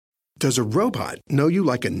Does a robot know you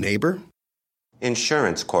like a neighbor?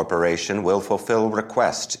 Insurance Corporation will fulfill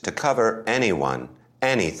requests to cover anyone,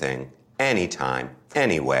 anything, anytime,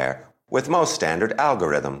 anywhere, with most standard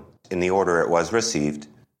algorithm in the order it was received.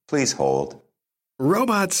 Please hold.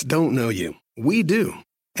 Robots don't know you. We do.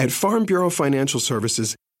 At Farm Bureau Financial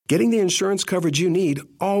Services, getting the insurance coverage you need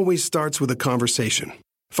always starts with a conversation.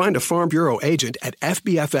 Find a Farm Bureau agent at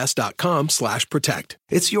fbfs.com/protect.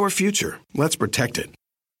 It's your future. Let's protect it.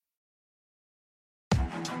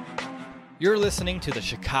 You're listening to the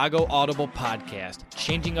Chicago Audible Podcast,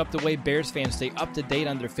 changing up the way Bears fans stay up to date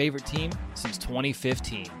on their favorite team since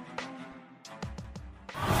 2015.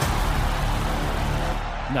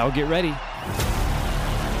 Now get ready,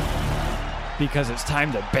 because it's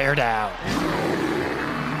time to bear down.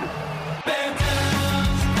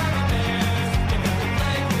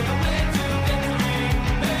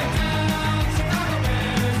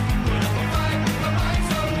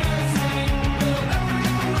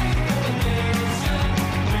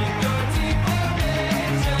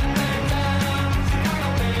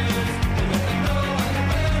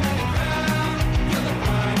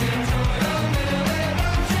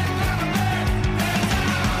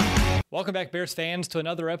 Welcome back, Bears fans, to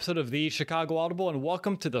another episode of the Chicago Audible, and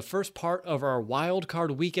welcome to the first part of our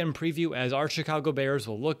Wildcard weekend preview as our Chicago Bears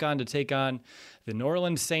will look on to take on the New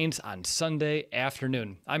Orleans Saints on Sunday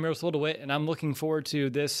afternoon. I'm Miroslav DeWitt, and I'm looking forward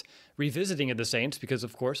to this revisiting of the Saints because,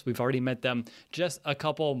 of course, we've already met them just a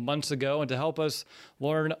couple months ago, and to help us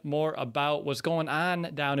learn more about what's going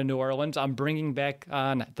on down in New Orleans, I'm bringing back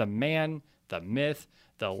on the man, the myth,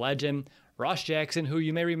 the legend, Ross Jackson, who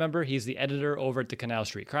you may remember, he's the editor over at the Canal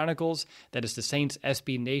Street Chronicles. That is the Saints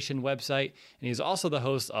SB Nation website. And he's also the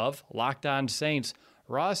host of Locked On Saints.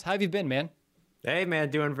 Ross, how have you been, man? Hey, man,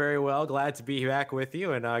 doing very well. Glad to be back with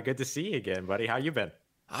you, and good to see you again, buddy. How you been?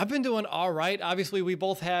 I've been doing all right. Obviously, we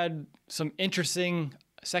both had some interesting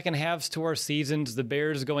second halves to our seasons. The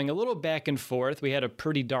Bears going a little back and forth. We had a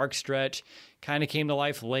pretty dark stretch, kind of came to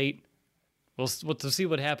life late. We'll see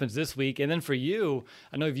what happens this week. And then for you,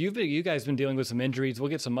 I know you guys been dealing with some injuries.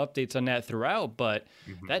 We'll get some updates on that throughout, but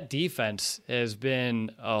that defense has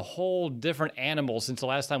been a whole different animal since the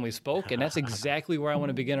last time we spoke, and that's exactly where I want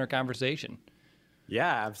to begin our conversation.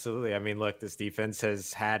 Yeah, absolutely. I mean, look, this defense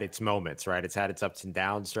has had its moments, right? It's had its ups and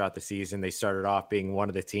downs throughout the season. They started off being one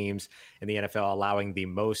of the teams in the NFL allowing the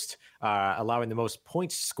most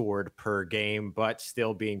points scored per game, but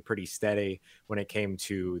still being pretty steady when it came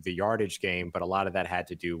to the yardage game. But a lot of that had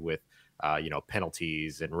to do with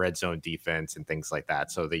penalties and red zone defense and things like that.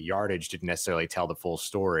 So the yardage didn't necessarily tell the full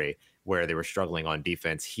story where they were struggling on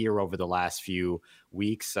defense here over the last few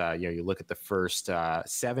weeks. You look at the first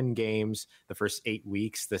 7 games, the first 8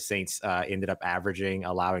 weeks, the Saints ended up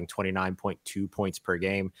allowing 29.2 points per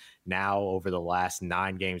game. Now, over the last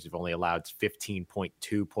 9 games, we've only allowed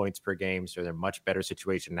 15.2 points per game. So they're in a much better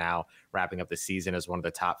situation now, wrapping up the season as one of the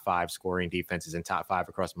top 5 scoring defenses and top 5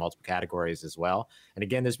 across multiple categories as well. And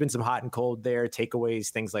again, there's been some hot and cold there. Takeaways,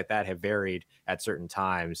 things like that have varied at certain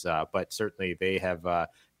times, but certainly they have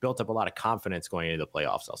built up a lot of confidence going into the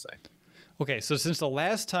playoffs, I'll say. Okay, so since the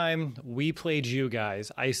last time we played you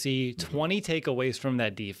guys, I see 20 takeaways from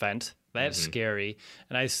that defense. That's scary.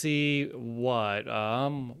 And I see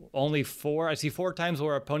only 4. I see 4 times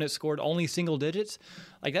where our opponent scored only single digits.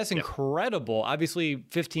 Like, that's incredible. Obviously,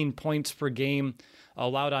 15 points per game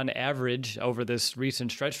allowed on average over this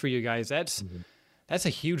recent stretch for you guys. That's a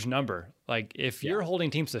huge number. Like, if you're holding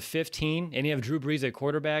teams to 15 and you have Drew Brees at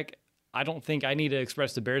quarterback, I don't think I need to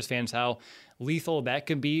express to Bears fans how lethal that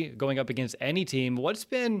could be going up against any team. What's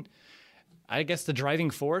been, I guess, the driving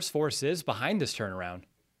forces behind this turnaround?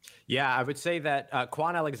 Yeah, I would say that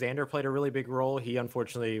Quan Alexander played a really big role. He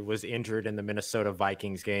unfortunately was injured in the Minnesota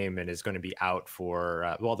Vikings game and is going to be out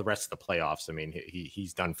for, the rest of the playoffs. I mean,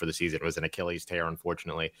 he's done for the season. It was an Achilles tear,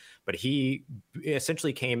 unfortunately. But he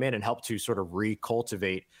essentially came in and helped to sort of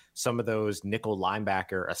recultivate some of those nickel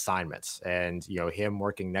linebacker assignments. And, him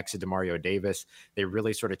working next to DeMario Davis, they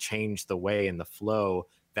really sort of changed the way and the flow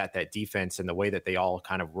that defense and the way that they all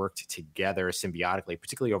kind of worked together symbiotically,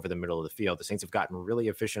 particularly over the middle of the field. The Saints have gotten really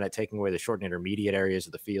efficient at taking away the short and intermediate areas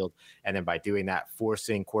of the field. And then by doing that,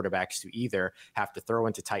 forcing quarterbacks to either have to throw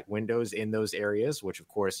into tight windows in those areas, which of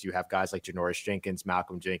course you have guys like Janoris Jenkins,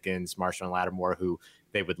 Malcolm Jenkins, Marshawn Lattimore, who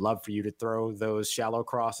they would love for you to throw those shallow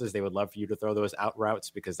crosses. They would love for you to throw those out routes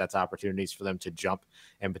because that's opportunities for them to jump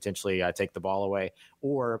and potentially take the ball away.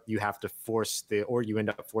 Or you have to you end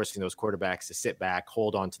up forcing those quarterbacks to sit back,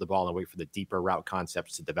 hold on to the ball and wait for the deeper route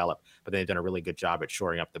concepts to develop. But they've done a really good job at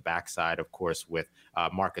shoring up the backside, of course, with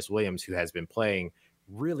Marcus Williams, who has been playing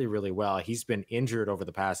really, really well. He's been injured over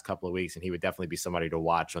the past couple of weeks, and he would definitely be somebody to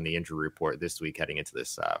watch on the injury report this week heading into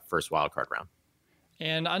this first wildcard round.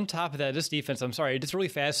 And on top of that, this defense, I'm sorry, it just really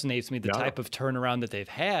fascinates me, the type of turnaround that they've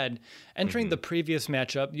had. Entering the previous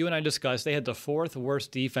matchup, you and I discussed, they had the 4th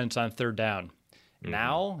worst defense on third down.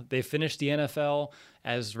 Now they finished the NFL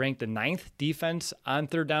as ranked the 9th defense on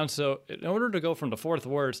third down. So in order to go from the 4th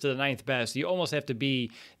worst to the 9th best, you almost have to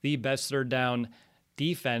be the best third down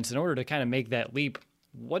defense in order to kind of make that leap.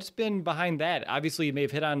 What's been behind that? Obviously, you may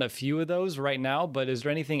have hit on a few of those right now, but is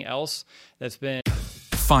there anything else that's been...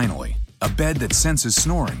 Finally, a bed that senses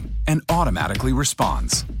snoring and automatically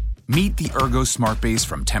responds. Meet the Ergo Smart Base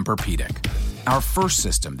from Tempur-Pedic, our first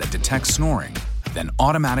system that detects snoring, then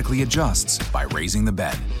automatically adjusts by raising the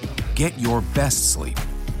bed. Get your best sleep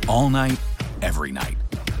all night, every night.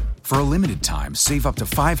 For a limited time, save up to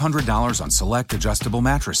 $500 on select adjustable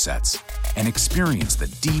mattress sets and experience the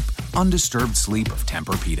deep, undisturbed sleep of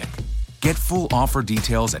Tempur-Pedic. Get full offer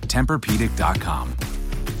details at TempurPedic.com.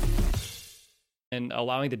 And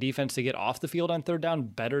allowing the defense to get off the field on third down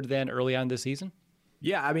better than early on this season?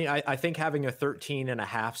 Yeah, I mean, I think having a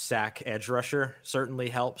 13.5 sack edge rusher certainly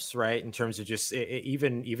helps, right? In terms of just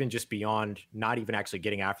even just beyond not even actually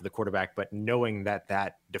getting after the quarterback, but knowing that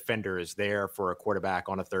that defender is there for a quarterback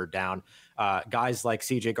on a third down. Guys like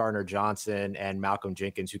C.J. Gardner-Johnson and Malcolm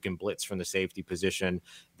Jenkins who can blitz from the safety position,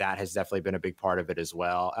 that has definitely been a big part of it as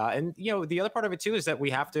well. And, you know, the other part of it, too, is that we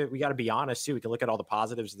got to be honest, too. We can look at all the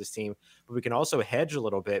positives of this team, but we can also hedge a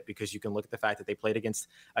little bit because you can look at the fact that they played against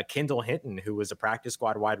a Kendall Hinton, who was a practice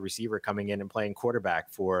squad wide receiver coming in and playing quarterback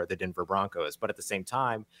for the Denver Broncos. But at the same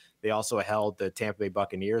time, they also held the Tampa Bay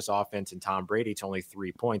Buccaneers offense and Tom Brady to only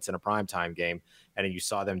 3 points in a primetime game. And you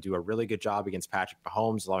saw them do a really good job against Patrick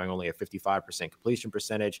Mahomes, allowing only a 55% completion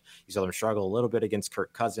percentage. You saw them struggle a little bit against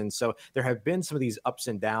Kirk Cousins. So there have been some of these ups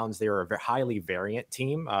and downs. They are a very highly variant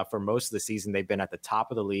team. For most of the season, they've been at the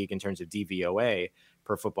top of the league in terms of DVOA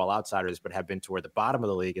per Football Outsiders, but have been toward the bottom of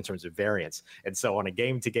the league in terms of variance. And so on a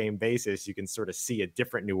game-to-game basis, you can sort of see a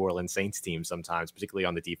different New Orleans Saints team sometimes, particularly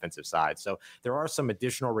on the defensive side. So there are some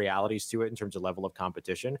additional realities to it in terms of level of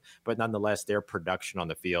competition, but nonetheless, their production on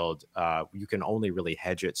the field, you can only really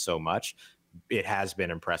hedge it so much. It has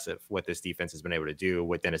been impressive what this defense has been able to do,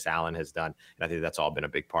 what Dennis Allen has done. And I think that's all been a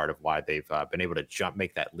big part of why they've been able to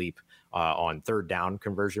make that leap on third down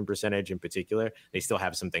conversion percentage in particular. They still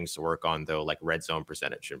have some things to work on, though, like red zone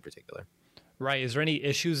percentage in particular. Right. Is there any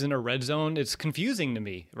issues in a red zone? It's confusing to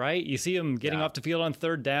me, right? You see them getting off the field on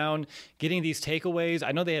third down, getting these takeaways.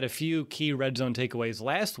 I know they had a few key red zone takeaways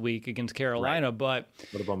last week against Carolina, but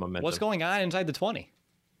what's going on inside the 20?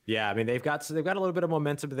 Yeah, I mean, they've got a little bit of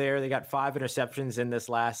momentum there. They got 5 interceptions in this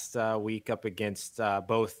last week up against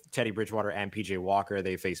both Teddy Bridgewater and PJ Walker.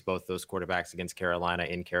 They faced both those quarterbacks against Carolina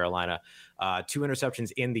in Carolina. 2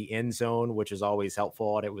 interceptions in the end zone, which is always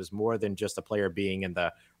helpful. And it was more than just a player being in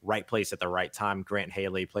the right place at the right time. Grant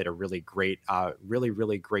Haley played a really great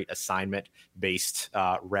assignment-based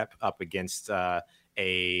rep up against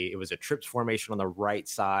it was a trips formation on the right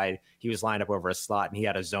side. He was lined up over a slot, and he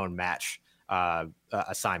had a zone match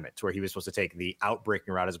assignment to where he was supposed to take the out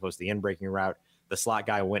breaking route as opposed to the in breaking route. The slot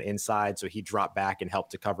guy went inside, so he dropped back and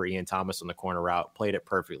helped to cover Ian Thomas on the corner route, played it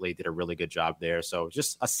perfectly, did a really good job there. So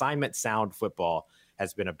just assignment sound football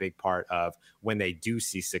has been a big part of when they do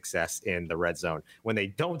see success in the red zone. When they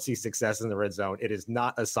don't see success in the red zone, it is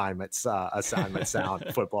not assignment sound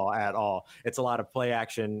football at all. It's a lot of play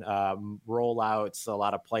action rollouts, a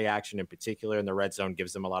lot of play action in particular in the red zone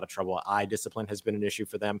gives them a lot of trouble. Eye discipline has been an issue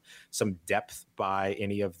for them. Some depth by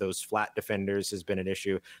any of those flat defenders has been an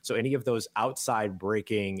issue. So any of those outside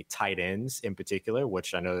breaking tight ends in particular,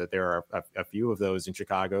 which I know that there are a few of those in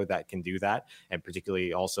Chicago that can do that, and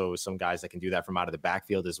particularly also some guys that can do that from out of the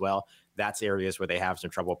backfield as well. That's areas where they have some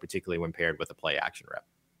trouble, particularly when paired with a play action rep.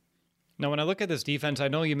 Now, when I look at this defense, I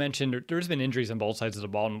know you mentioned there's been injuries on both sides of the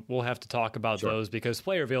ball, and we'll have to talk about those because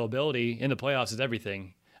player availability in the playoffs is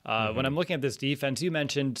everything. When I'm looking at this defense, you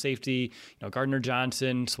mentioned safety, Gardner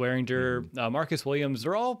Johnson, Swearinger, Marcus Williams,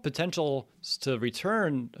 they're all potentials to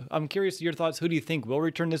return. I'm curious your thoughts. Who do you think will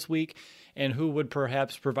return this week, and who would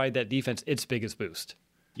perhaps provide that defense its biggest boost?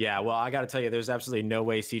 Yeah, well, I got to tell you, there's absolutely no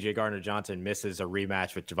way C.J. Gardner-Johnson misses a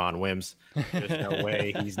rematch with Javon Wims. There's no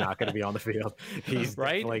way he's not going to be on the field. He's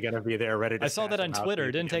definitely going to be there ready to. I saw that on Twitter.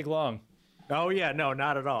 It didn't take long. Oh, yeah, no,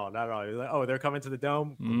 not at all. Not at all. Like, oh, they're coming to the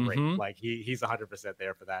Dome? Great. Like, he's 100%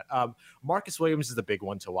 there for that. Marcus Williams is the big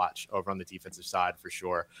one to watch over on the defensive side for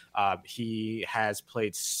sure. He has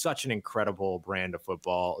played such an incredible brand of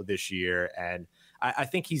football this year, and I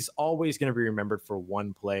think he's always going to be remembered for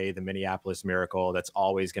one play, the Minneapolis Miracle. That's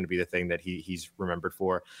always going to be the thing that he's remembered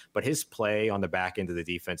for. But his play on the back end of the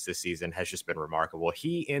defense this season has just been remarkable.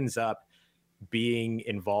 He ends up being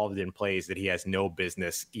involved in plays that he has no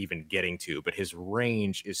business even getting to, but his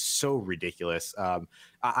range is so ridiculous.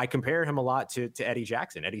 I compare him a lot to Eddie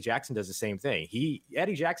Jackson. Eddie Jackson does the same thing.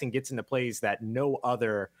 Eddie Jackson gets into plays that no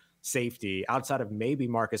other safety outside of maybe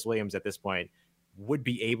Marcus Williams at this point would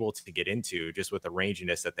be able to get into, just with the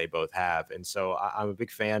ranginess that they both have. And so I'm a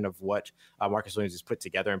big fan of what Marcus Williams has put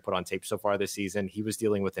together and put on tape so far this season. He was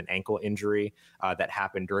dealing with an ankle injury that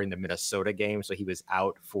happened during the Minnesota game. So he was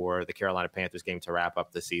out for the Carolina Panthers game to wrap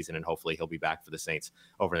up the season, and hopefully he'll be back for the Saints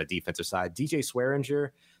over on the defensive side. DJ Swearinger,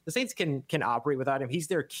 the Saints can operate without him. He's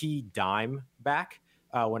their key dime back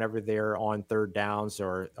whenever they're on third downs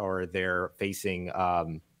or they're facing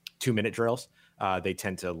 2-minute drills. They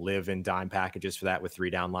tend to live in dime packages for that with 3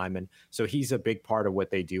 down linemen. So he's a big part of what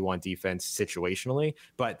they do on defense situationally,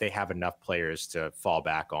 but they have enough players to fall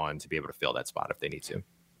back on to be able to fill that spot if they need to.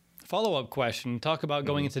 Follow-up question. Talk about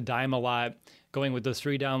going into dime a lot, going with those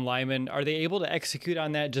 3 down linemen. Are they able to execute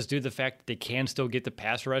on that just due to the fact that they can still get the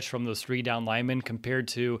pass rush from those 3 down linemen compared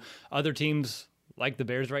to other teams like the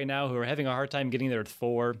Bears right now who are having a hard time getting there with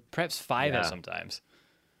 4, perhaps 5 at sometimes?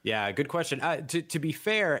 Yeah, good question. To be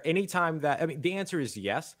fair, anytime the answer is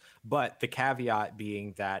yes, but the caveat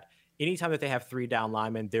being that anytime that they have 3 down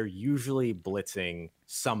linemen, they're usually blitzing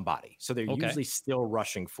somebody. So they're usually still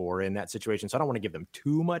rushing 4 in that situation. So I don't want to give them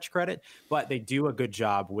too much credit, but they do a good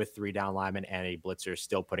job with 3 down linemen and a blitzer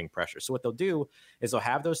still putting pressure. So what they'll do is they'll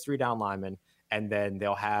have those 3 down linemen, and then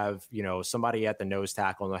they'll have, somebody at the nose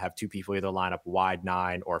tackle, and they'll have 2 people either line up wide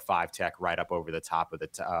 9 or 5 tech right up over the top of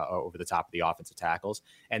the offensive tackles.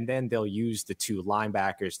 And then they'll use the 2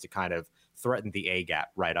 linebackers to kind of threaten the A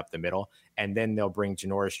gap right up the middle. And then they'll bring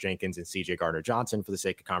Janoris Jenkins and CJ Gardner-Johnson, for the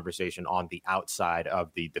sake of conversation, on the outside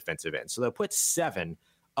of the defensive end. So they'll put 7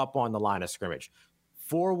 up on the line of scrimmage.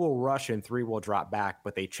 4 will rush and 3 will drop back,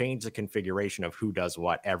 but they change the configuration of who does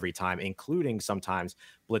what every time, including sometimes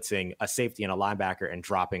blitzing a safety and a linebacker and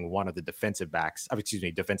dropping one of the defensive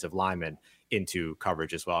linemen into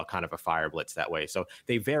coverage as well, kind of a fire blitz that way. So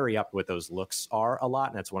they vary up what those looks are a lot,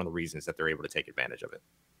 and that's one of the reasons that they're able to take advantage of it.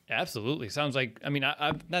 Absolutely. Sounds like, I'm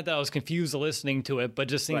not that I was confused listening to it, but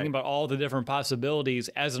just thinking about all the different possibilities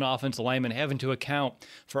as an offensive lineman, having to account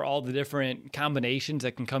for all the different combinations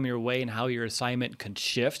that can come your way and how your assignment can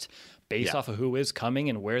shift based off of who is coming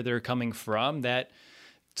and where they're coming from. That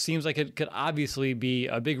seems like it could obviously be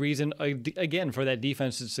a big reason, again, for that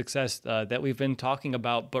defensive success that we've been talking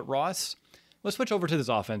about. But Ross, let's switch over to this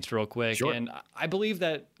offense real quick. Sure. And I believe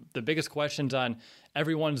that the biggest questions on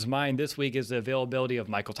everyone's mind this week is the availability of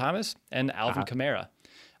Michael Thomas and Alvin Kamara.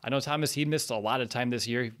 I know Thomas, he missed a lot of time this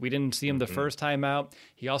year. We didn't see him the first time out.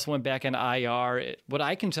 He also went back in IR. What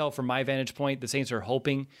I can tell from my vantage point, the Saints are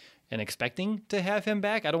hoping and expecting to have him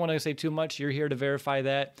back. I don't want to say too much. You're here to verify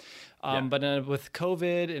that. But with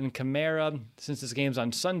COVID and Kamara, since this game's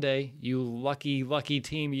on Sunday, you lucky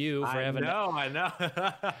team you for having. I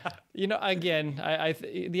know. Again,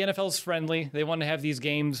 the NFL's friendly. They want to have these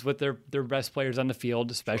games with their best players on the field,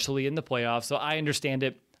 especially in the playoffs. So I understand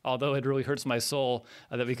it. Although it really hurts my soul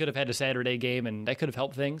that we could have had a Saturday game, and that could have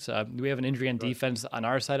helped things. We have an injury on defense on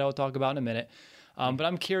our side I'll talk about in a minute. But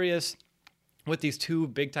I'm curious, with these 2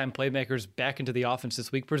 big-time playmakers back into the offense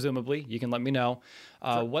this week, presumably, you can let me know,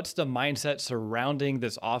 what's the mindset surrounding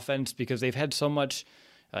this offense? Because they've had so much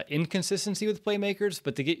inconsistency with playmakers,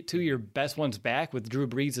 but to get 2 of your best ones back with Drew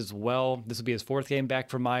Brees as well, this will be his 4th game back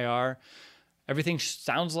from IR. Everything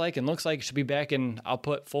sounds like and looks like it should be back in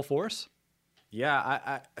output full force.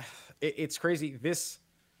 Yeah, it's crazy.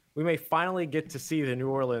 We may finally get to see the New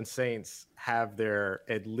Orleans Saints have their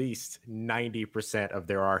at least 90% of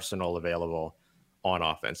their arsenal available on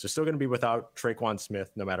offense. They're still going to be without Traquan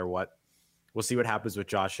Smith no matter what. We'll see what happens with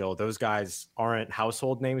Josh Hill. Those guys aren't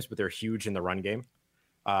household names, but they're huge in the run game.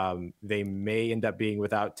 They may end up being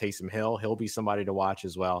without Taysom Hill. He'll be somebody to watch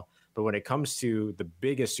as well. But when it comes to the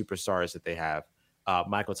biggest superstars that they have,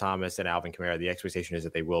 Michael Thomas and Alvin Kamara, the expectation is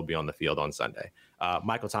that they will be on the field on Sunday.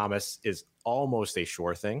 Michael Thomas is almost a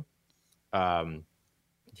sure thing.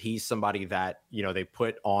 He's somebody that, they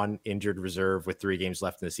put on injured reserve with 3 games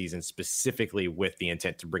left in the season, specifically with the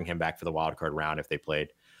intent to bring him back for the wildcard round if they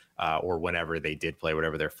played, or whenever they did play,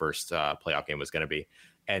 whatever their first playoff game was going to be.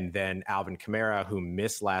 And then Alvin Kamara, who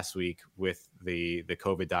missed last week with the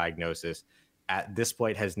COVID diagnosis, at this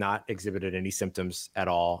point has not exhibited any symptoms at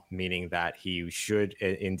all, meaning that he should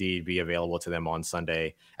indeed be available to them on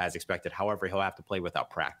Sunday as expected. However, he'll have to play without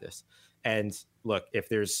practice. And look, if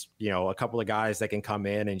there's, a couple of guys that can come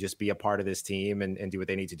in and just be a part of this team and do what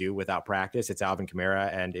they need to do without practice, it's Alvin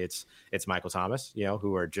Kamara and it's Michael Thomas,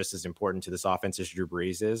 who are just as important to this offense as Drew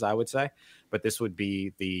Brees is, I would say. But this would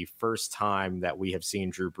be the first time that we have seen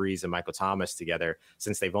Drew Brees and Michael Thomas together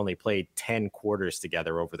since they've only played 10 quarters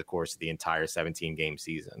together over the course of the entire 17-week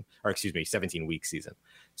season.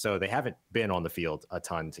 So they haven't been on the field a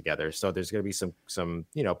ton together. So there's going to be some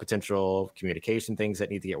potential communication things that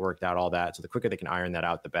need to get worked out, all that. So the quicker they can iron that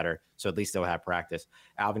out, the better. So at least they'll have practice.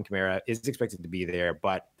 Alvin Kamara is expected to be there,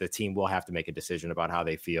 but the team will have to make a decision about how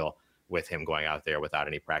they feel with him going out there without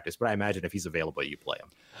any practice. But I imagine if he's available, you play him.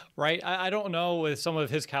 Right. I don't know, with some of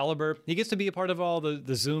his caliber, he gets to be a part of all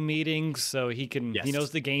the Zoom meetings, so he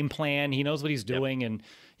knows the game plan, he knows what he's doing, and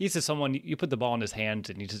he's just someone, you put the ball in his hand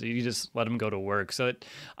and you just let him go to work. So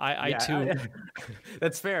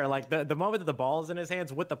that's fair. Like the moment that the ball is in his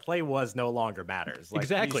hands, what the play was no longer matters. Like,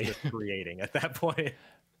 exactly. He's just creating at that point.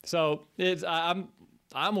 So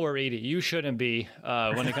I'm worried. You shouldn't be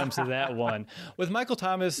when it comes to that one. With Michael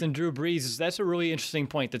Thomas and Drew Brees, that's a really interesting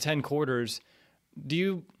point, the 10 quarters. Do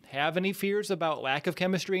you have any fears about lack of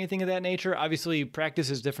chemistry, anything of that nature? Obviously, practice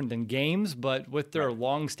is different than games, but with their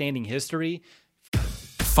long-standing history.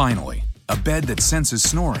 Finally, a bed that senses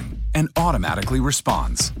snoring and automatically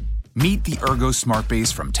responds. Meet the Ergo Smart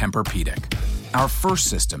Base from Tempur-Pedic, our first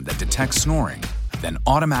system that detects snoring, then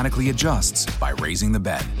automatically adjusts by raising the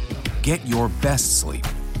bed. Get your best sleep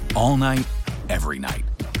all night, every night.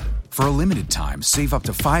 For a limited time, save up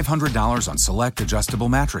to $500 on select adjustable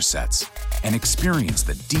mattress sets and experience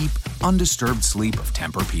the deep, undisturbed sleep of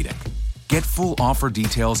Tempur-Pedic. Get full offer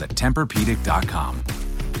details at TempurPedic.com.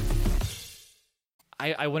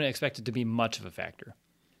 I wouldn't expect it to be much of a factor.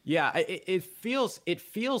 Yeah, it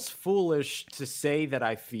feels foolish to say that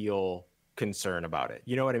I feel concern about it.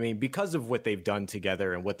 You know what I mean? Because of what they've done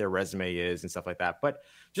together and what their resume is and stuff like that. But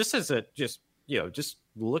just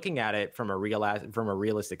looking at it from a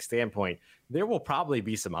realistic standpoint, there will probably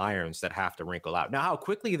be some irons that have to wrinkle out. Now, how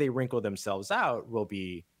quickly they wrinkle themselves out will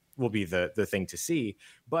be the thing to see.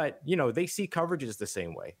 But, they see coverages the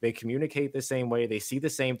same way. They communicate the same way. They see the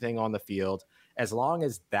same thing on the field. As long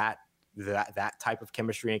as that type of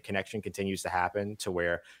chemistry and connection continues to happen to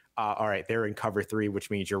where, all right, they're in cover 3, which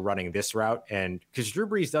means you're running this route. And because Drew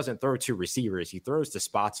Brees doesn't throw to receivers, he throws to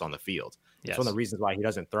spots on the field. Yes. It's one of the reasons why he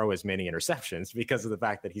doesn't throw as many interceptions, because of the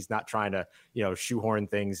fact that he's not trying to, shoehorn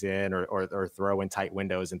things in or throw in tight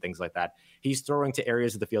windows and things like that. He's throwing to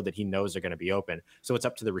areas of the field that he knows are going to be open. So it's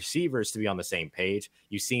up to the receivers to be on the same page.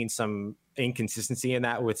 You've seen some inconsistency in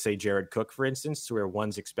that with, say, Jared Cook, for instance, where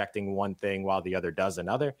one's expecting one thing while the other does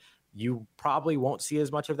another. You probably won't see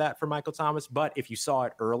as much of that for Michael Thomas, but if you saw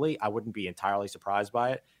it early, I wouldn't be entirely surprised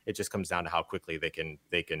by it. It just comes down to how quickly they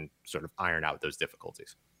can sort of iron out those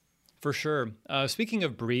difficulties. For sure. Speaking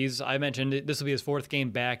of Brees, I mentioned this will be his 4th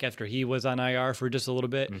game back after he was on IR for just a little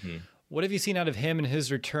bit. Mm-hmm. What have you seen out of him and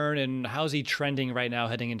his return, and how's he trending right now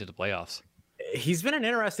heading into the playoffs? He's been an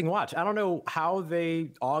interesting watch. I don't know how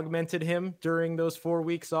they augmented him during those 4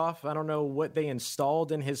 weeks off. I don't know what they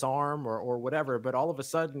installed in his arm or whatever, but all of a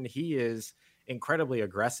sudden he is incredibly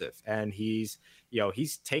aggressive, and he's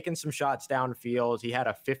taken some shots downfield. He had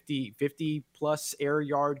a 50 plus air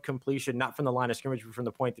yard completion, not from the line of scrimmage, but from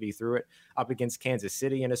the point that he threw it up against Kansas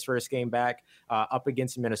City in his first game back. Up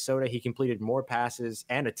against Minnesota, he completed more passes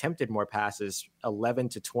and attempted more passes 11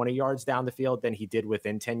 to 20 yards down the field than he did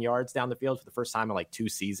within 10 yards down the field for the first time in like 2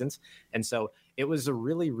 seasons. And so it was a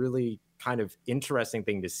really, really kind of interesting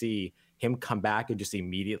thing to see him come back and just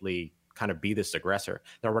immediately kind of be this aggressor.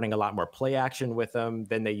 They're running a lot more play action with him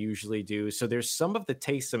than they usually do. So there's some of the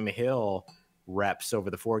Taysom Hill reps over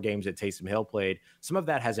the 4 games that Taysom Hill played. Some of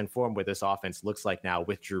that has informed what this offense looks like now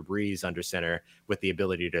with Drew Brees under center, with the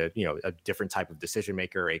ability to, a different type of decision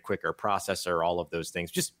maker, a quicker processor, all of those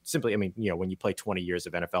things. Just simply, when you play 20 years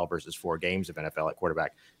of NFL versus 4 games of NFL at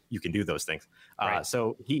quarterback, you can do those things. Right.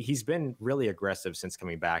 So he's been really aggressive since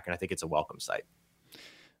coming back, and I think it's a welcome sight.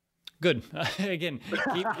 Good. Again,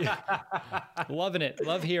 keep loving it.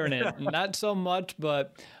 Love hearing it. Not so much,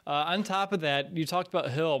 but on top of that, you talked about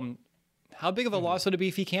Hill. How big of a loss would it be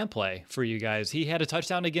if he can't play for you guys? He had a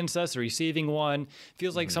touchdown against us, a receiving one.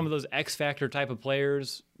 Feels like some of those X-factor type of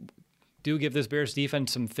players do give this Bears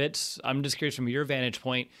defense some fits. I'm just curious from your vantage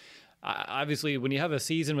point. Obviously, when you have a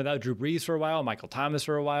season without Drew Brees for a while, Michael Thomas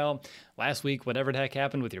for a while, last week, whatever the heck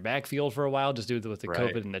happened with your backfield for a while, just due to with the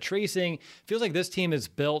COVID and the tracing, feels like this team is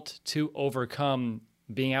built to overcome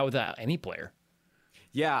being out without any player.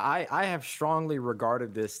 Yeah, I have strongly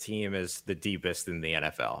regarded this team as the deepest in the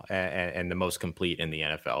NFL and the most complete in the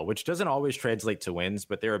NFL, which doesn't always translate to wins,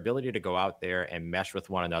 but their ability to go out there and mesh with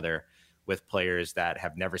one another with players that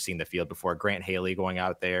have never seen the field before. Grant Haley going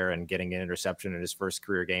out there and getting an interception in his first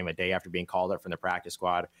career game a day after being called up from the practice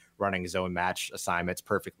squad, running zone match assignments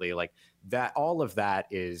perfectly. Like that, all of that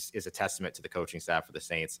is a testament to the coaching staff for the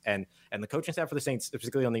Saints. And the coaching staff for the Saints,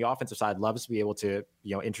 particularly on the offensive side, loves to be able to,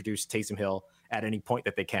 introduce Taysom Hill at any point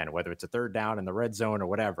that they can, whether it's a third down in the red zone or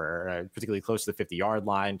whatever, particularly close to the 50-yard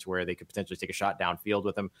line to where they could potentially take a shot downfield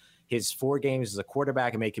with him. His 4 games as a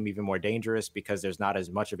quarterback can make him even more dangerous because there's not as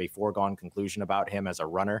much of a foregone conclusion about him as a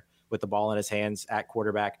runner with the ball in his hands at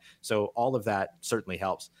quarterback. So all of that certainly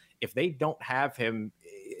helps. If they don't have him,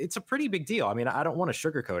 it's a pretty big deal. I mean, I don't want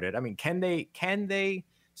to sugarcoat it. I mean, can they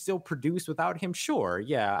still produce without him? Sure.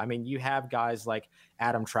 Yeah. I mean, you have guys like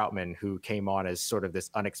Adam Troutman, who came on as sort of this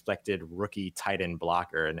unexpected rookie tight end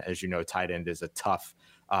blocker. And as you know, tight end is a tough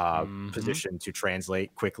position to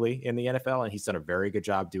translate quickly in the NFL. And he's done a very good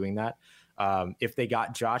job doing that. If they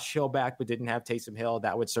got Josh Hill back but didn't have Taysom Hill,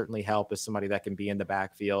 that would certainly help as somebody that can be in the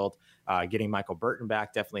backfield. Getting Michael Burton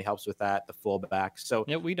back definitely helps with that, the fullback. So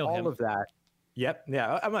yeah, we know all him. Of that. Yep.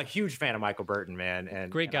 Yeah. I'm a huge fan of Michael Burton, man. And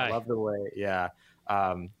great guy. I love the way. Yeah.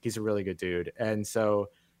 He's a really good dude. And so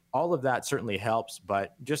all of that certainly helps.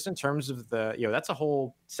 But just in terms of that's a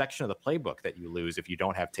whole section of the playbook that you lose if you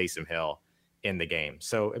don't have Taysom Hill in the game.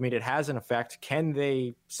 So, I mean, it has an effect. Can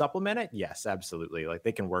they supplement it? Yes, absolutely. Like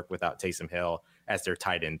they can work without Taysom Hill as their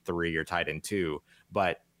tight end 3 or tight end 2,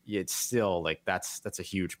 but it's still like that's a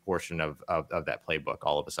huge portion of that playbook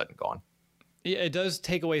all of a sudden gone. Yeah, it does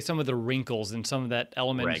take away some of the wrinkles and some of that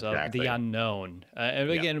element of the unknown.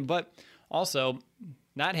 But also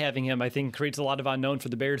not having him, I think, creates a lot of unknown for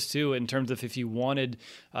the Bears too, in terms of if you wanted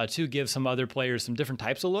to give some other players some different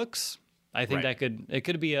types of looks. I think it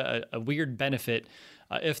could be a weird benefit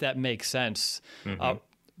if that makes sense.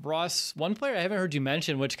 Ross, one player I haven't heard you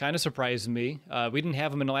mention, which kind of surprised me. We didn't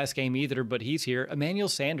have him in the last game either, but he's here. Emmanuel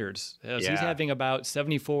Sanders. He's having about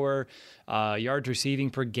 74 yards receiving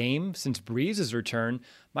per game since Breeze's return.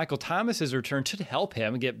 Michael Thomas's return should help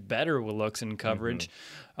him get better with looks and coverage.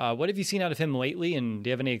 What have you seen out of him lately, and do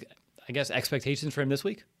you have any, expectations for him this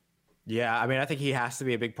week? Yeah, I mean, I think he has to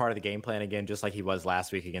be a big part of the game plan again, just like he was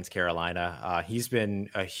last week against Carolina. He's been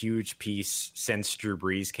a huge piece since Drew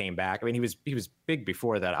Brees came back. I mean, he was big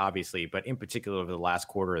before that, obviously, but in particular over the last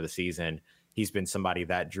quarter of the season, he's been somebody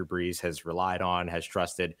that Drew Brees has relied on, has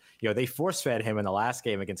trusted. They force-fed him in the last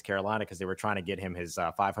game against Carolina because they were trying to get him his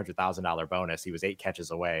 $500,000 bonus. He was 8 catches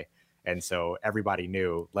away. And so everybody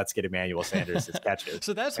knew, let's get Emmanuel Sanders his catches.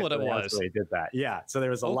 So that's what it was. They did that. Yeah, so there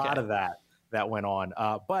was a lot of that went on.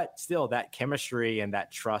 But still, that chemistry and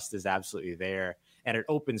that trust is absolutely there. And it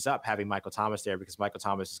opens up having Michael Thomas there because Michael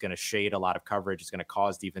Thomas is going to shade a lot of coverage. It's going to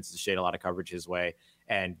cause defenses to shade a lot of coverage his way.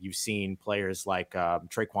 And you've seen players like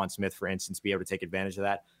Traquan Smith, for instance, be able to take advantage of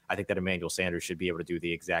that. I think that Emmanuel Sanders should be able to do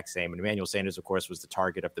the exact same. And Emmanuel Sanders, of course, was the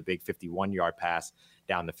target of the big 51-yard pass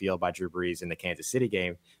down the field by Drew Brees in the Kansas City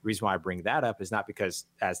game. The reason why I bring that up is not because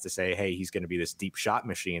as to say, hey, he's going to be this deep shot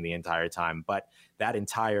machine the entire time, but that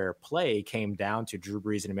entire play came down to Drew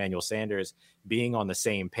Brees and Emmanuel Sanders being on the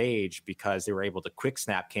same page because they were able to quick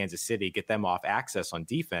snap Kansas City, get them off access on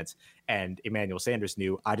defense. And Emmanuel Sanders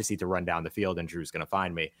knew, I just need to run down the field and Drew's going to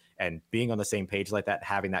find me. And being on the same page like that,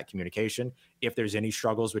 having that communication, if there's any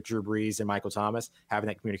struggles with Drew Brees and Michael Thomas, having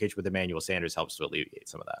that communication with Emmanuel Sanders helps to alleviate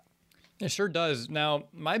some of that. It sure does. Now,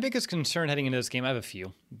 my biggest concern heading into this game, I have a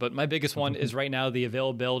few, but my biggest one is right now the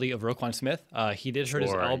availability of Roquan Smith. He did hurt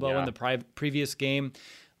his elbow in the previous game.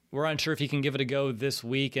 We're unsure if he can give it a go this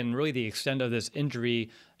week and really the extent of this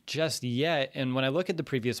injury just yet. And when I look at the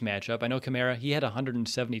previous matchup, I know Kamara, he had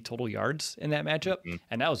 170 total yards in that matchup,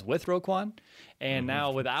 and that was with Roquan. And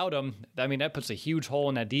now without him, I mean, that puts a huge hole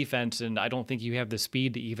in that defense, and I don't think you have the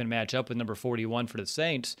speed to even match up with number 41 for the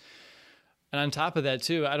Saints. And on top of that,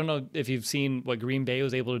 too, I don't know if you've seen what Green Bay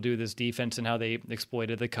was able to do this defense and how they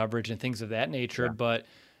exploited the coverage and things of that nature. Yeah. But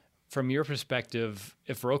from your perspective,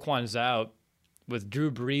 if Roquan's out with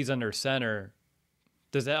Drew Brees under center,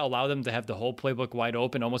 does that allow them to have the whole playbook wide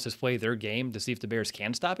open, almost display their game to see if the Bears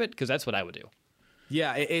can stop it? Because that's what I would do.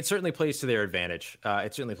 Yeah, it certainly plays to their advantage.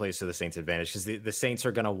 It certainly plays to the Saints' advantage because the Saints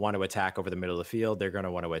are going to want to attack over the middle of the field. They're going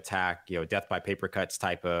to want to attack, death by paper cuts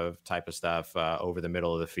type of stuff over the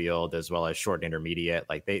middle of the field, as well as short and intermediate.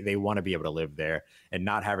 Like they want to be able to live there, and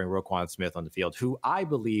not having Roquan Smith on the field, who I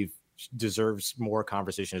believe deserves more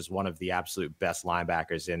conversation as one of the absolute best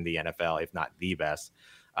linebackers in the NFL, if not the best.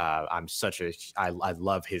 I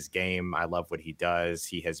love his game. I love what he does.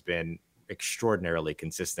 He has been extraordinarily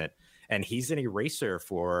consistent. And he's an eraser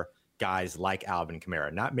for guys like Alvin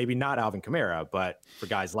Kamara. Maybe not Alvin Kamara, but for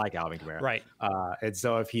guys like Alvin Kamara. Right. And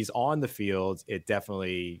so if he's on the field, it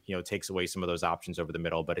definitely, takes away some of those options over the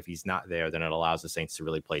middle. But if he's not there, then it allows the Saints to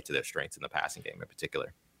really play to their strengths in the passing game in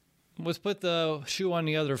particular. Let's put the shoe on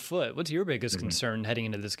the other foot. What's your biggest concern heading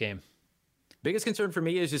into this game? Biggest concern for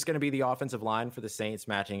me is just going to be the offensive line for the Saints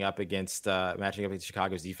matching up against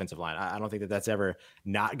Chicago's defensive line. I don't think that that's ever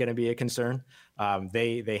not going to be a concern.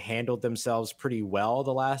 They handled themselves pretty well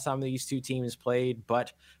the last time these two teams played,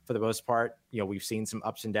 but for the most part, we've seen some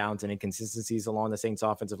ups and downs and inconsistencies along the Saints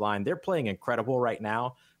offensive line. They're playing incredible right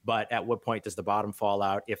now, but at what point does the bottom fall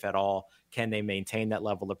out, if at all? Can they maintain that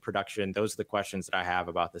level of production? Those are the questions that I have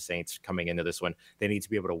about the Saints coming into this one. They need to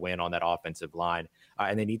be able to win on that offensive line,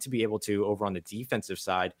 and they need to be able to, over on the defensive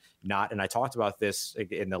side, and I talked about this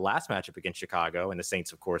in the last matchup against Chicago, and the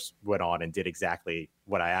Saints, of course, went on and did exactly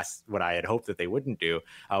what I had hoped that they wouldn't do,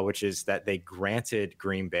 which is that they granted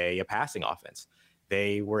Green Bay a passing offense.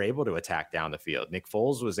 They were able to attack down the field. Nick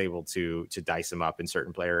Foles was able to dice them up in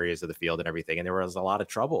certain areas of the field and everything. And there was a lot of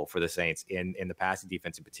trouble for the Saints in the passing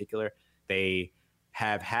defense in particular. They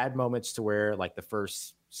have had moments to where, like the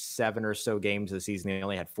first 7 or so games of the season, they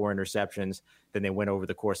only had 4 interceptions. Then they went over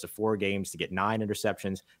the course of 4 games to get 9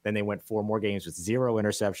 interceptions. Then they went 4 more games with 0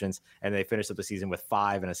 interceptions, and they finished up the season with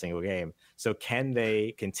 5 in a single game. So can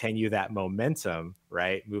they continue that momentum,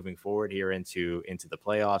 right, moving forward here into the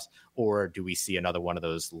playoffs, or do we see another one of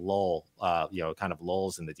those kind of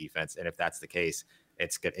lulls in the defense? And if that's the case,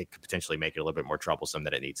 it could potentially make it a little bit more troublesome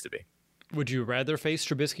than it needs to be. Would you rather face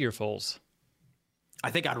Trubisky or Foles? I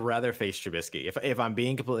think I'd rather face Trubisky. If I'm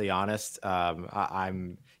being completely honest,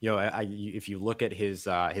 if you look at his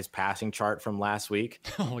passing chart from last week,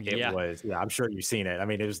 it was, I'm sure you've seen it. I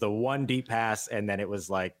mean, it was the one deep pass, and then it was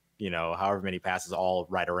like, however many passes all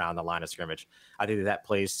right around the line of scrimmage. I think that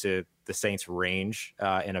plays to the Saints' range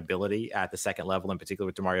and ability at the second level, in particular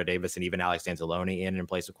with Demario Davis and even Alex Anzalone in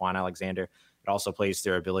place of Quan Alexander. It also plays to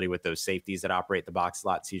their ability with those safeties that operate the box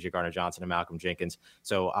slot, C.J. Gardner-Johnson and Malcolm Jenkins.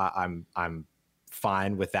 So I'm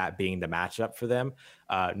fine with that being the matchup for them.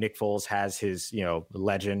 Nick Foles has his,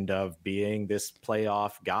 legend of being this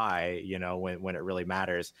playoff guy, when it really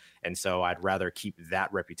matters. And so I'd rather keep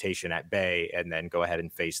that reputation at bay and then go ahead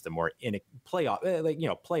and face the more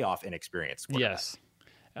playoff inexperienced quarterback. Yes,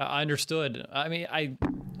 I understood. I mean, I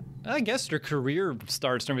guess their career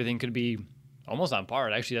starts and everything could be almost on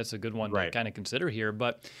par. Actually, that's a good one to kind of consider here.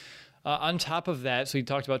 But on top of that, so you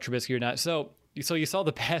talked about Trubisky or not. So you saw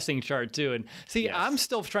the passing chart too. And see, yes. I'm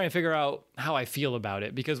still trying to figure out how I feel about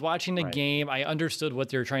it, because watching the game, I understood what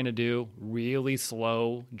they're trying to do. Really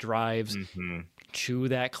slow drives, chew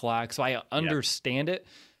that clock. So I understand it.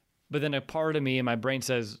 But then a part of me in my brain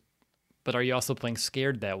says, but are you also playing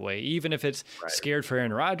scared that way? Even if it's scared for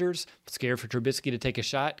Aaron Rodgers, scared for Trubisky to take a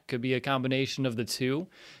shot, could be a combination of the two.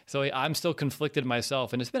 So I'm still conflicted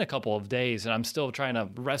myself. And it's been a couple of days, and I'm still trying to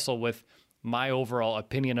wrestle with my overall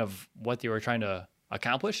opinion of what they were trying to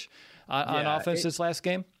accomplish on offense this last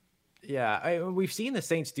game. Yeah, we've seen the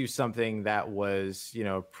Saints do something that was,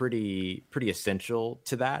 pretty essential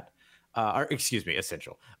to that.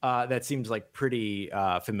 Essential. That seems like pretty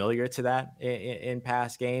familiar to that in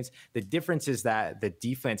past games. The difference is that the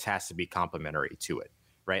defense has to be complementary to it.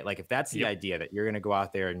 Right? Like if that's the idea that you're going to go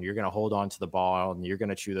out there and you're going to hold on to the ball and you're going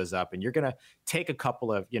to chew those up and you're going to take a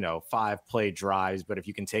couple of, 5-play drives, but if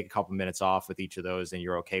you can take a couple minutes off with each of those and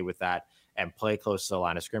you're okay with that and play close to the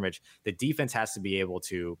line of scrimmage, the defense has to be able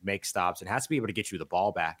to make stops and has to be able to get you the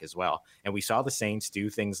ball back as well. And we saw the Saints do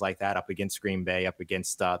things like that up against Green Bay, up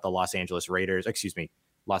against the Las Vegas Raiders,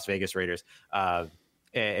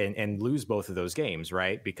 and lose both of those games,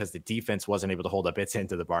 right? Because the defense wasn't able to hold up its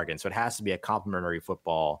end of the bargain. So it has to be a complementary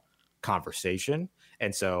football conversation.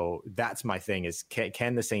 And so that's my thing is,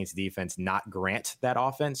 can the Saints defense not grant that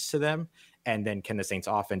offense to them? And then can the Saints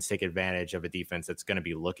offense take advantage of a defense that's going to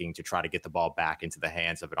be looking to try to get the ball back into the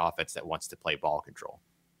hands of an offense that wants to play ball control?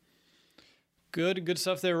 Good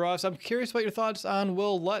stuff there, Ross. I'm curious about your thoughts on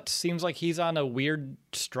Will Lutz. Seems like he's on a weird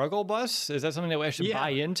struggle bus. Is that something that we should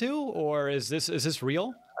buy into, or is this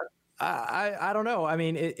real? I don't know. I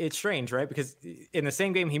mean, it's strange, right? Because in the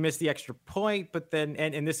same game, he missed the extra point, but then,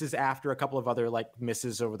 and this is after a couple of other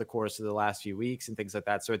misses over the course of the last few weeks and things like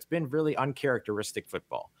that. So it's been really uncharacteristic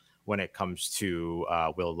football when it comes to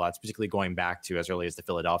Will Lutz, particularly going back to as early as the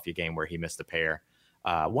Philadelphia game where he missed a pair.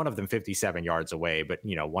 One of them 57 yards away, but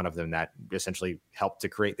one of them that essentially helped to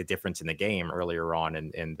create the difference in the game earlier on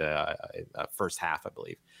in the first half, I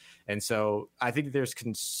believe. And so I think there's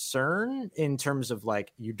concern in terms of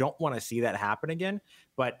like, you don't want to see that happen again.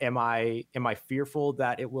 But am I fearful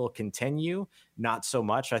that it will continue? Not so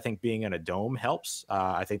much. I think being in a dome helps.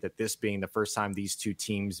 I think that this being the first time these two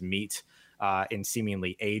teams meet in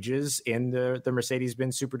seemingly ages in the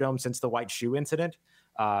Mercedes-Benz Superdome since the white shoe incident.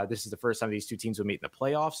 This is the first time these two teams will meet in the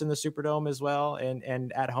playoffs in the Superdome as well,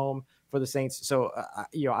 and at home for the Saints. So,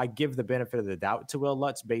 I give the benefit of the doubt to Will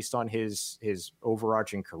Lutz based on his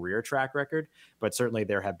overarching career track record, but certainly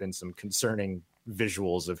there have been some concerning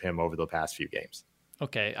visuals of him over the past few games.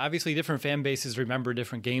 Okay, obviously different fan bases remember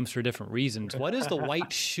different games for different reasons. What is the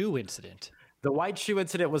white shoe incident? The white shoe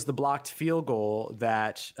incident was the blocked field goal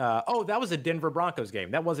that that was a Denver Broncos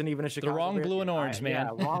game. That wasn't even a Chicago. The wrong Bears blue game. and orange, man.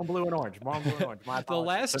 Yeah, wrong blue and orange. Wrong blue and orange. My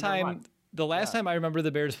apologies. The last time I remember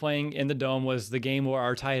the Bears playing in the Dome was the game where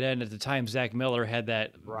our tight end at the time, Zach Miller, had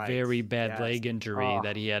that very bad leg injury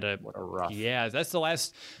that he had Yeah, that's the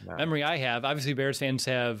last memory I have. Obviously, Bears fans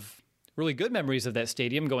have really good memories of that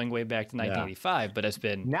stadium going way back to 1985, but it's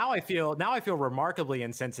been... Now I feel remarkably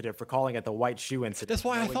insensitive for calling it the white shoe incident. That's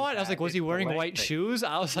why I thought. I was like, was he wearing white shoes?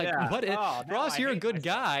 I was like, what? Ross, you're a good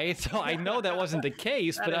guy, so I know that wasn't the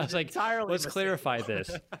case, but I was like, let's clarify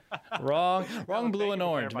this. Wrong blue and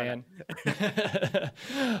orange, man.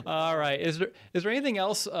 All right. Is there anything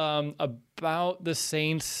else about the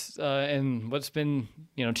Saints and what's been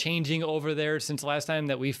changing over there since the last time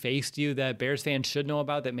that we faced you that Bears fans should know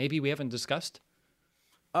about that maybe we haven't discussed?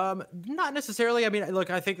 Not necessarily. I mean, look,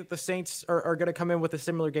 I think that the Saints are going to come in with a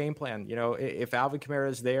similar game plan. If Alvin Kamara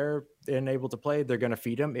is there and able to play, they're going to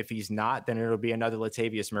feed him. If he's not, then it'll be another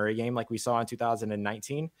Latavius Murray game like we saw in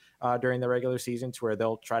 2019 during the regular season, to where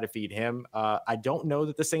they'll try to feed him. I don't know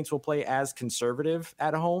that the Saints will play as conservative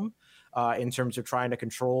at home in terms of trying to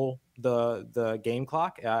control the game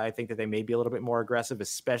clock. I think that they may be a little bit more aggressive,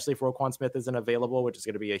 especially if Roquan Smith isn't available, which is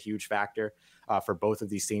going to be a huge factor for both of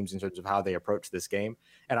these teams in terms of how they approach this game.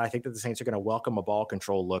 And I think that the Saints are going to welcome a ball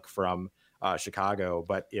control look from Chicago.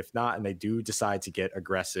 But if not, and they do decide to get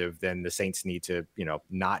aggressive, then the Saints need to,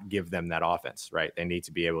 not give them that offense, right? They need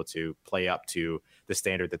to be able to play up to the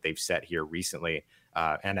standard that they've set here recently.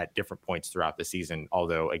 And at different points throughout the season,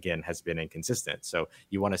 although, again, has been inconsistent. So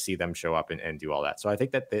you want to see them show up and do all that. So I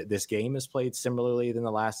think that this game is played similarly than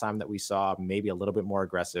the last time that we saw, maybe a little bit more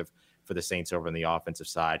aggressive for the Saints over on the offensive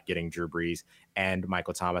side, getting Drew Brees and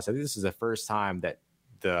Michael Thomas. I think this is the first time that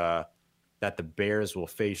the Bears will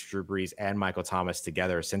face Drew Brees and Michael Thomas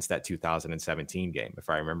together since that 2017 game, if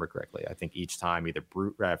I remember correctly. I think each time either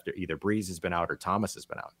Brees has been out or Thomas has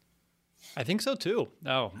been out. I think so too.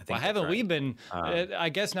 Oh, haven't we been? I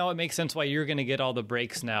guess now it makes sense why you're going to get all the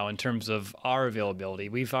breaks now in terms of our availability.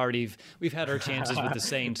 We've had our chances with the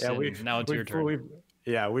Saints, and now it's your turn.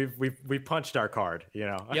 We've punched our card.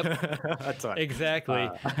 Yep, That's right. Exactly.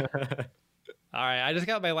 All right, I just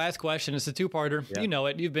got my last question. It's a two-parter. Yep. You know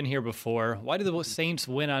it. You've been here before. Why did the Saints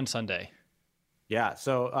win on Sunday? Yeah,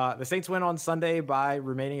 so the Saints win on Sunday by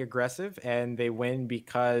remaining aggressive, and they win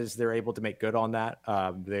because they're able to make good on that.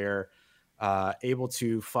 They're able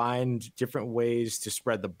to find different ways to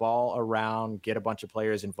spread the ball around, get a bunch of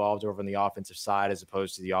players involved over on the offensive side, as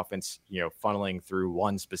opposed to the offense, funneling through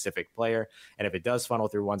one specific player. And if it does funnel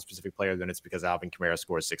through one specific player, then it's because Alvin Kamara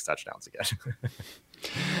scores 6 touchdowns again.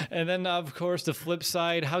 And then, of course, the flip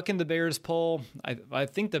side, how can the Bears pull? I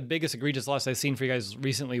think the biggest egregious loss I've seen for you guys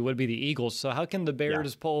recently would be the Eagles. So how can the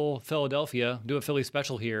Bears pull Philadelphia, do a Philly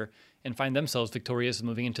special here, and find themselves victorious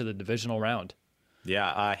moving into the divisional round?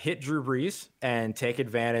 Yeah, hit Drew Brees and take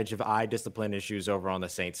advantage of eye discipline issues over on the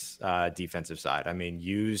Saints defensive side. I mean,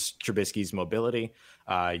 use Trubisky's mobility,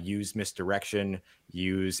 use misdirection,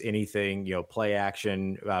 use anything, play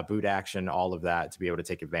action, boot action, all of that to be able to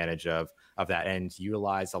take advantage of that, and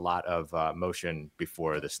utilize a lot of motion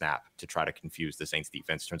before the snap to try to confuse the Saints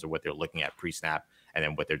defense in terms of what they're looking at pre-snap and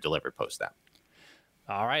then what they're delivered post-snap.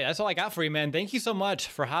 All right, that's all I got for you, man. Thank you so much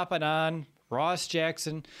for hopping on, Ross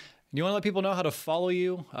Jackson. You want to let people know how to follow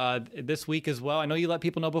you this week as well? I know you let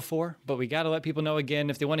people know before, but we got to let people know again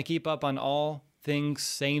if they want to keep up on all things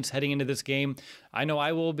Saints heading into this game. I know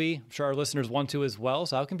I will be. I'm sure our listeners want to as well.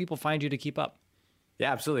 So how can people find you to keep up?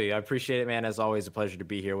 Yeah, absolutely. I appreciate it, man. As always, a pleasure to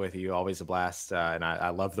be here with you. Always a blast. And I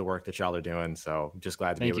love the work that y'all are doing. So I'm just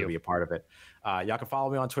glad to be able to be a part of it. Y'all can follow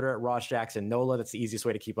me on Twitter at Ross Jackson Nola. That's the easiest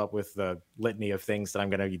way to keep up with the litany of things that I'm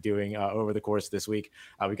going to be doing over the course of this week.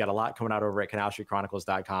 We got a lot coming out over at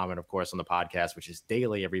CanalStreetChronicles.com and, of course, on the podcast, which is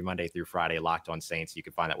daily every Monday through Friday, Locked on Saints. You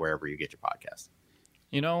can find that wherever you get your podcast.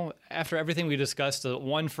 After everything we discussed, the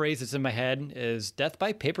one phrase that's in my head is death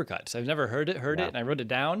by paper cuts. I've never heard it, and I wrote it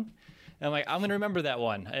down. And I'm going to remember that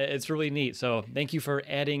one. It's really neat. So thank you for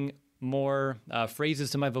adding more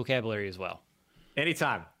phrases to my vocabulary as well.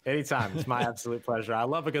 Anytime. It's my absolute pleasure. I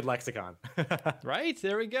love a good lexicon. Right,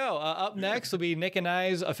 there we go. Up next will be Nick and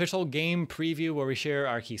I's official game preview, where we share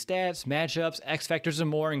our key stats, matchups, X factors, and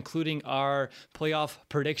more, including our playoff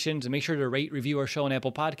predictions. And make sure to rate, review our show on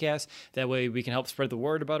Apple Podcasts. That way we can help spread the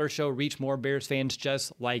word about our show, reach more Bears fans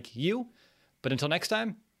just like you. But until next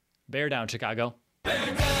time, bear down, Chicago. Bear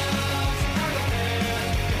down.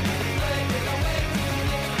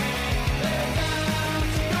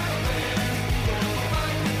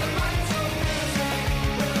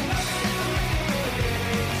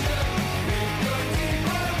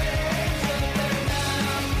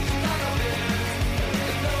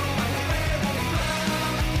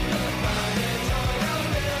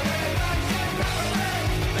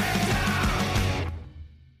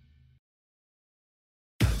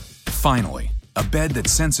 Finally, a bed that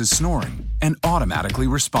senses snoring and automatically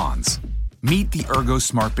responds. Meet the Ergo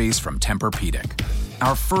Smart Base from Tempur-Pedic,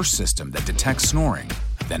 our first system that detects snoring,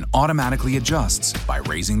 then automatically adjusts by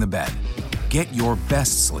raising the bed. Get your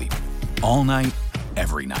best sleep all night,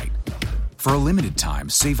 every night. For a limited time,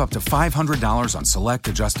 save up to $500 on select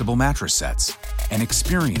adjustable mattress sets and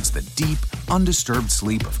experience the deep, undisturbed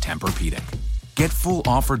sleep of Tempur-Pedic. Get full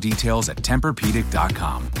offer details at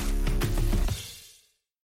TempurPedic.com.